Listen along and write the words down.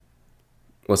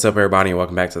What's up, everybody, and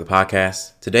welcome back to the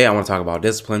podcast. Today, I want to talk about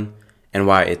discipline and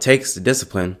why it takes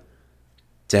discipline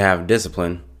to have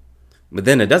discipline, but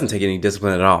then it doesn't take any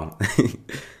discipline at all.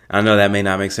 I know that may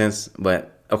not make sense,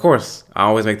 but of course, I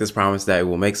always make this promise that it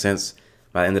will make sense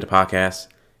by the end of the podcast.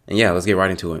 And yeah, let's get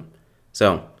right into it.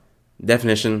 So,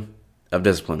 definition of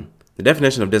discipline. The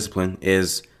definition of discipline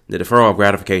is the deferral of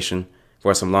gratification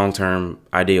for some long-term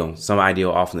ideal, some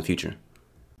ideal off in the future.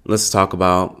 Let's talk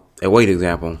about a weight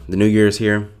example. The new year is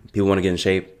here. People want to get in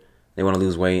shape. They want to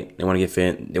lose weight. They want to get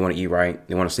fit. They want to eat right.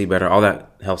 They want to sleep better. All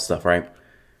that health stuff, right?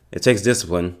 It takes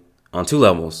discipline on two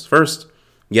levels. First,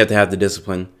 you have to have the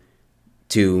discipline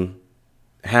to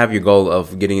have your goal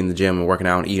of getting in the gym and working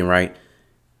out and eating right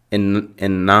in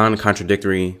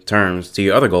non-contradictory terms to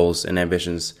your other goals and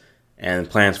ambitions and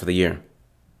plans for the year.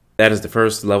 That is the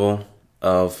first level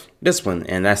of discipline,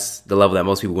 and that's the level that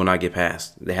most people will not get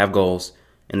past. They have goals,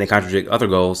 and they contradict other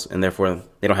goals, and therefore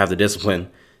they don't have the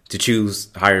discipline to choose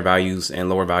higher values and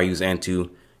lower values and to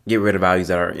get rid of values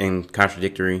that are in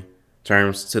contradictory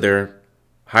terms to their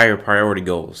higher priority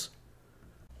goals.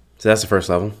 So that's the first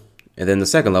level. And then the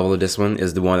second level of discipline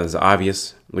is the one that's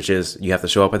obvious, which is you have to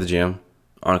show up at the gym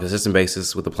on a consistent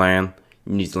basis with a plan.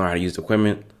 You need to learn how to use the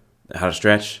equipment, how to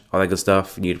stretch, all that good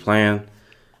stuff. You need a plan.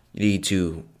 You need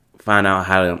to find out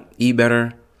how to eat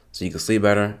better so you can sleep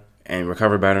better and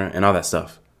recover better and all that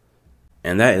stuff.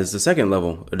 And that is the second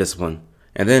level of discipline.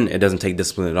 And then it doesn't take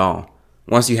discipline at all.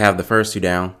 Once you have the first two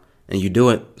down and you do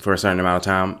it for a certain amount of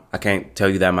time, I can't tell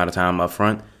you that amount of time up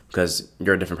front because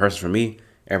you're a different person from me.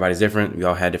 Everybody's different. We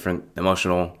all had different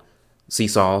emotional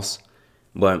seesaws.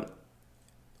 But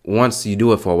once you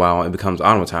do it for a while, it becomes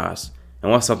automatized.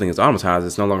 And once something is automatized,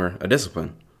 it's no longer a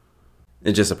discipline.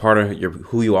 It's just a part of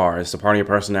who you are. It's a part of your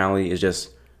personality.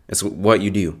 It's what you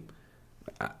do.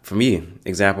 For me,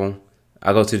 example,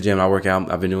 I go to the gym, I work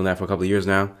out. I've been doing that for a couple of years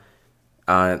now.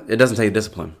 It doesn't take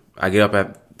discipline. I get up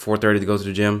at 4:30 to go to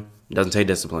the gym. It doesn't take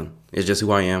discipline. It's just who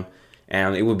I am.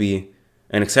 And it would be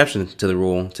an exception to the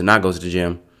rule to not go to the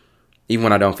gym, even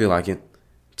when I don't feel like it,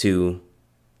 to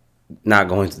not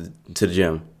going to the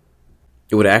gym.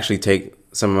 It would actually take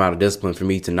some amount of discipline for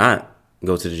me to not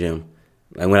go to the gym.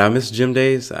 Like when I miss gym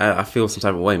days, I feel some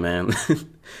type of way, man.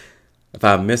 If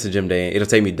I miss a gym day, it'll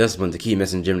take me discipline to keep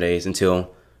missing gym days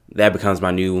until that becomes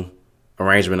my new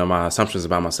arrangement of my assumptions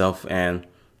about myself and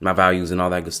my values and all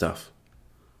that good stuff.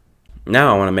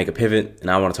 Now I want to make a pivot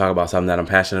and I want to talk about something that I'm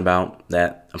passionate about,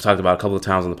 that I've talked about a couple of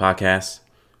times on the podcast,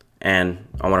 and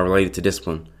I want to relate it to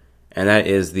discipline. And that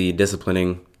is the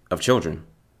disciplining of children.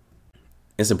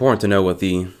 It's important to know what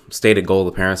the stated goal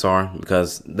of parents are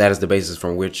because that is the basis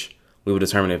from which we will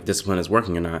determine if discipline is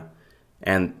working or not.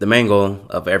 And the main goal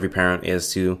of every parent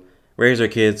is to raise their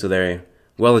kids so they're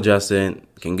well-adjusted,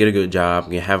 can get a good job,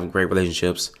 can have great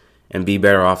relationships, and be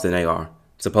better off than they are,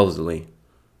 supposedly.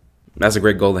 That's a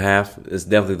great goal to have. It's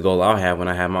definitely the goal I'll have when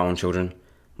I have my own children.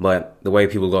 But the way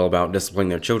people go about disciplining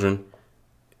their children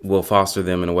will foster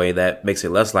them in a way that makes it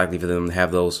less likely for them to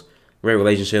have those great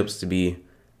relationships, to be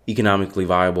economically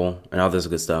viable, and all this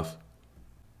good stuff.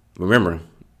 Remember,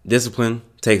 discipline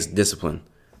takes discipline.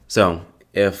 So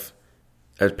if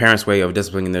a parent's way of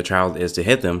disciplining their child is to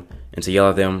hit them and to yell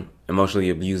at them, emotionally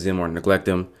abuse them or neglect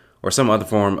them, or some other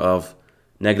form of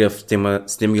negative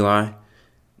stimuli,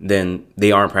 then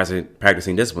they aren't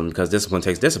practicing discipline because discipline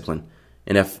takes discipline.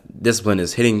 And if discipline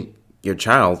is hitting your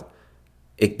child,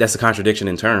 that's a contradiction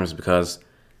in terms because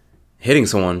hitting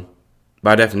someone,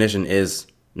 by definition, is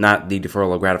not the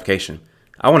deferral of gratification.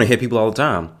 I want to hit people all the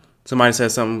time. Somebody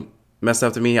says something messed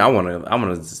up to me, I want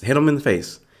to hit them in the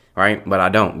face, right? But I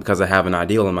don't because I have an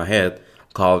ideal in my head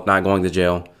called not going to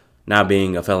jail, not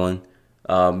being a felon,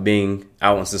 being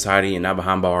out in society and not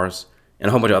behind bars, and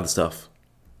a whole bunch of other stuff.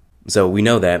 So we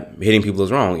know that hitting people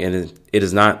is wrong, and it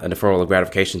is not a deferral of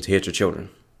gratification to hit your children.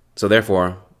 So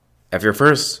therefore, if your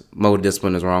first mode of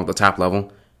discipline is wrong, the top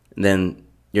level, then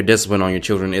your discipline on your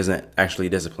children isn't actually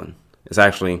discipline. It's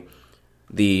actually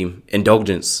the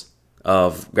indulgence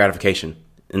of gratification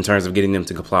in terms of getting them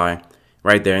to comply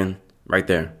right there and right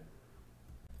there.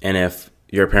 And if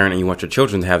you're a parent and you want your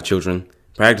children to have children,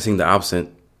 practicing the opposite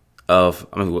of,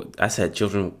 I said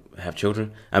children have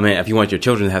children. If you want your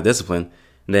children to have discipline,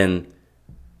 then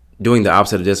doing the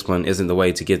opposite of discipline isn't the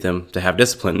way to get them to have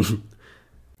discipline.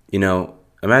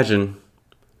 Imagine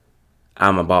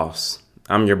I'm a boss.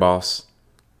 I'm your boss,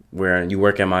 where you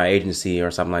work at my agency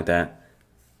or something like that.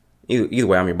 Either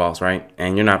way, I'm your boss, right?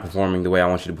 And you're not performing the way I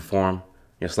want you to perform.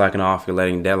 You're slacking off. You're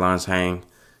letting deadlines hang,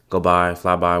 go by,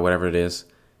 fly by, whatever it is.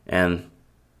 And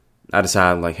I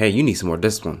decide, hey, you need some more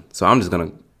discipline. So I'm just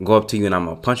going to go up to you and I'm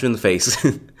going to punch you in the face.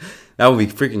 That would be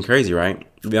freaking crazy, right?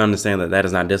 You understand that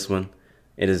is not discipline.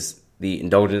 It is the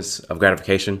indulgence of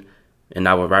gratification, and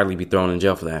I would rightly be thrown in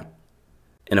jail for that.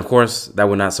 And of course, that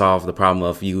would not solve the problem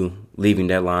of you leaving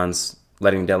deadlines,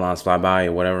 letting deadlines fly by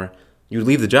or whatever. You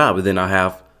leave the job, and then I'll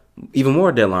have even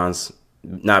more deadlines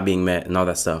not being met and all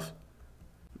that stuff.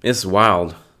 It's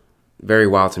wild, very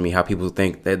wild to me how people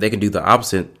think that they can do the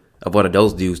opposite of what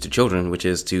adults do to children, which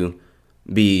is to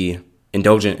be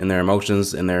indulgent in their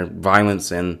emotions and their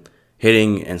violence and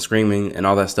hitting and screaming and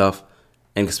all that stuff,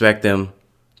 and expect them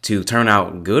to turn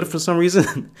out good for some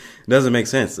reason. It doesn't make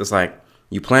sense. It's like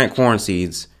you plant corn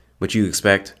seeds, but you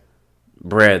expect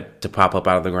bread to pop up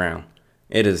out of the ground.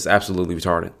 It is absolutely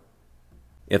retarded.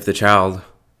 If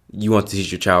you want to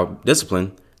teach your child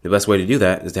discipline, the best way to do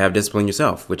that is to have discipline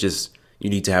yourself, which is you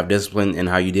need to have discipline in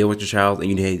how you deal with your child, and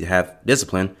you need to have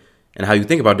discipline in how you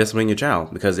think about disciplining your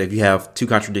child. Because if you have two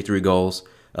contradictory goals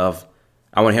of,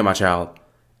 I want to hit my child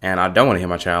and I don't want to hit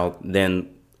my child, then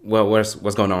what's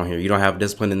going on here? You don't have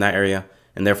discipline in that area,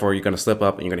 and therefore you're going to slip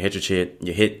up and you're going to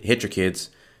hit your kids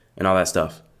and all that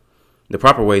stuff. The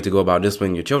proper way to go about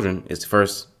disciplining your children is to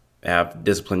first have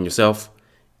discipline yourself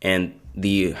and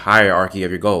the hierarchy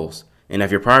of your goals. And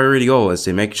if your priority goal is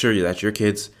to make sure that your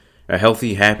kids are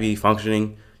healthy, happy,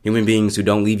 functioning human beings who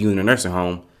don't leave you in a nursing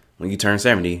home when you turn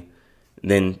 70,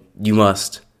 then you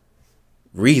must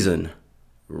reason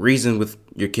with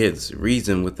your kids,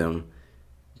 reason with them.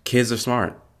 Kids are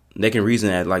smart. They can reason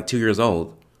at like 2 years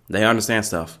old. They understand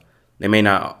stuff. They may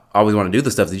not always want to do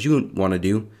the stuff that you want to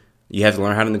do. You have to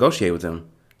learn how to negotiate with them.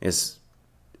 It's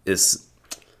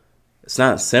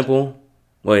not simple.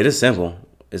 Well, it is simple.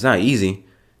 It's not easy.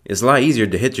 It's a lot easier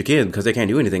to hit your kid because they can't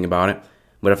do anything about it.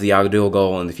 But if the ideal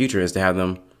goal in the future is to have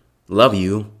them love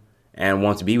you and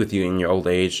want to be with you in your old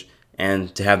age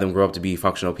and to have them grow up to be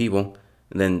functional people,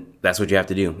 then that's what you have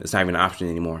to do. It's not even an option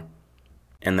anymore.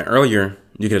 And the earlier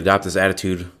you can adopt this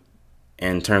attitude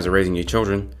in terms of raising your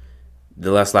children,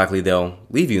 the less likely they'll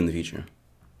leave you in the future.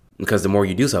 Because the more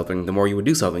you do something, the more you would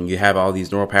do something. You have all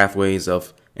these neural pathways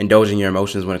of indulging your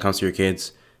emotions when it comes to your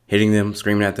kids, hitting them,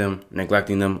 screaming at them,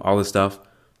 neglecting them, all this stuff.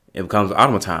 It becomes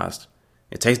automatized.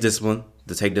 It takes discipline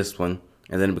to take discipline,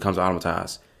 and then it becomes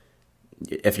automatized.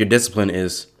 If your discipline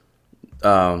is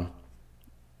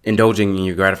indulging in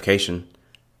your gratification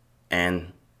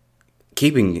and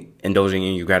keeping indulging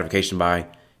in your gratification by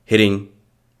hitting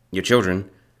your children,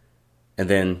 and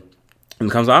then it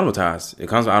becomes automatized. It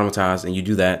becomes automatized, and you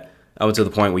do that up until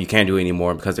the point where you can't do it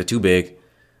anymore because they're too big,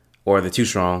 or they're too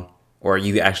strong, or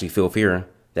you actually feel fear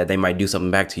that they might do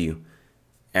something back to you.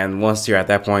 And once you're at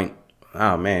that point,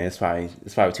 oh man, it's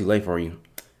probably too late for you.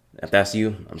 If that's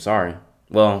you, I'm sorry.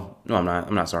 Well, no, I'm not.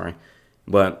 I'm not sorry.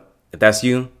 But if that's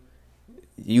you,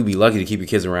 you'd be lucky to keep your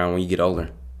kids around when you get older.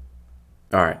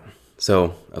 All right.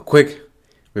 So a quick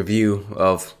review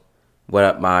of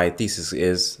what my thesis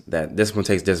is, that discipline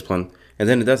takes discipline, and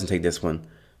then it doesn't take discipline.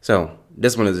 So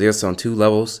discipline exists on two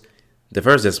levels. The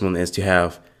first discipline is to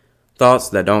have thoughts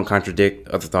that don't contradict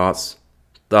other thoughts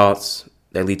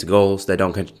that lead to goals that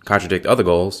don't contradict other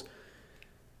goals.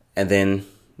 And then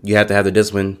you have to have the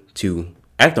discipline to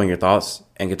act on your thoughts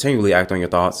and continually act on your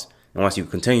thoughts. And once you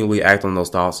continually act on those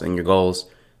thoughts and your goals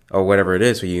or whatever it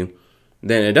is for you,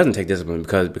 then it doesn't take discipline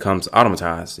because it becomes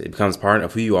automatized. It becomes part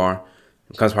of who you are.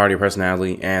 It becomes part of your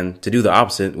personality. And to do the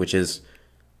opposite, which is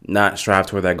not strive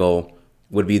toward that goal,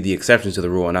 would be the exception to the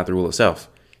rule and not the rule itself,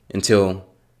 until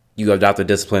you adopt the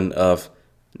discipline of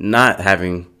not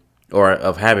having, or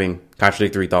of having,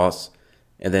 contradictory thoughts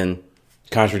and then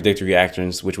contradictory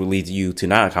actions, which would lead you to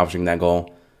not accomplishing that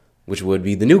goal, which would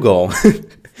be the new goal.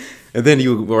 And then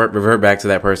you revert back to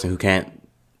that person who can't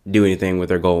do anything with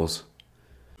their goals.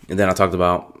 And then I talked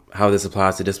about how this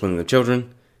applies to disciplining the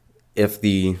children. If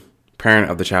the parent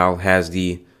of the child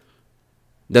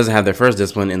doesn't have their first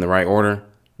discipline in the right order,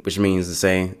 which means to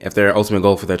say if their ultimate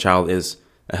goal for their child is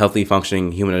a healthy,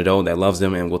 functioning human adult that loves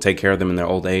them and will take care of them in their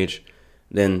old age,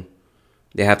 then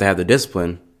they have to have the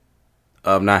discipline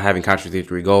of not having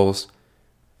contradictory goals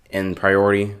in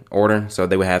priority order. So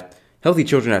they would have healthy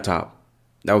children at top.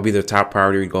 That would be their top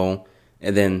priority goal.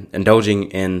 And then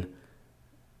indulging in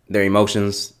their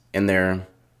emotions and their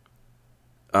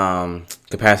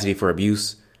capacity for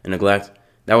abuse and neglect,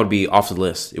 that would be off the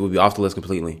list. It would be off the list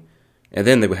completely. And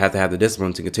then they would have to have the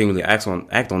discipline to continually act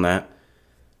on that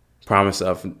promise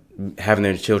of having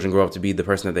their children grow up to be the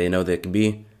person that they know they can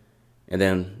be. And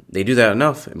then they do that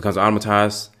enough, it becomes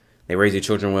automatized. They raise their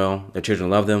children well. Their children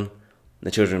love them.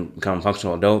 The children become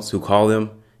functional adults who call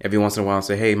them every once in a while and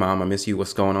say, "Hey, Mom, I miss you.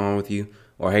 What's going on with you?"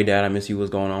 Or, "Hey, Dad, I miss you. What's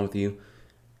going on with you?"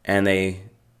 And they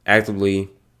actively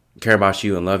care about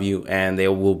you and love you, and they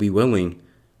will be willing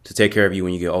to take care of you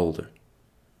when you get older.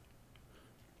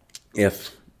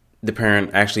 If the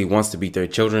parent actually wants to beat their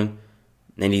children,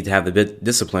 they need to have the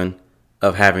discipline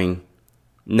of having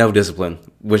no discipline,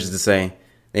 which is to say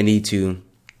they need to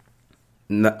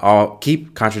all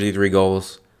keep contradictory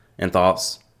goals and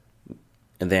thoughts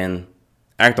and then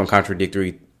act on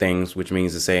contradictory things, which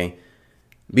means to say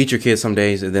beat your kid some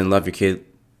days and then love your kid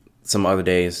some other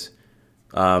days.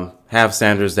 Have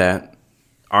standards that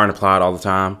aren't applied all the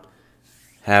time.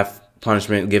 Have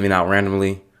punishment given out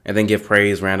randomly and then give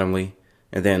praise randomly.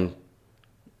 And then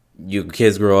your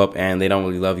kids grow up and they don't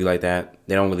really love you like that.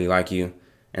 They don't really like you.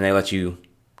 And they let you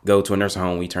go to a nursing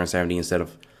home when you turn 70 instead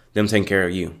of them taking care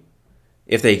of you.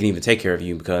 If they can even take care of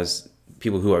you, because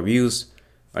people who are abused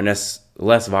are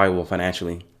less valuable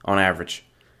financially on average.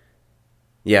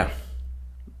 Yeah,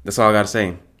 that's all I got to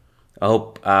say. I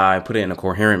hope I put it in a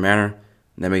coherent manner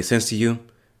that makes sense to you.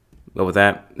 But with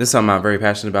that, this is something I'm very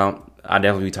passionate about. I'll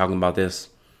definitely be talking about this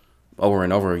over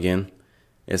and over again.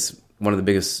 It's one of the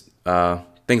biggest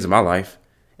things in my life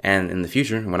and in the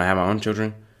future when I have my own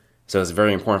children. So it's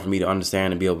very important for me to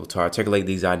understand and be able to articulate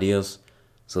these ideas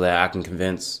so that I can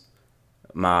convince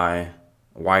my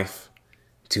wife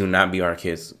to not be our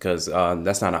kids, because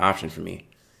that's not an option for me.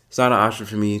 It's not an option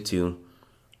for me to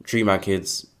treat my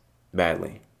kids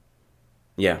badly.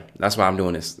 Yeah, that's why I'm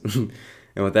doing this.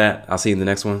 And with that, I'll see you in the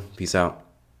next one. Peace out.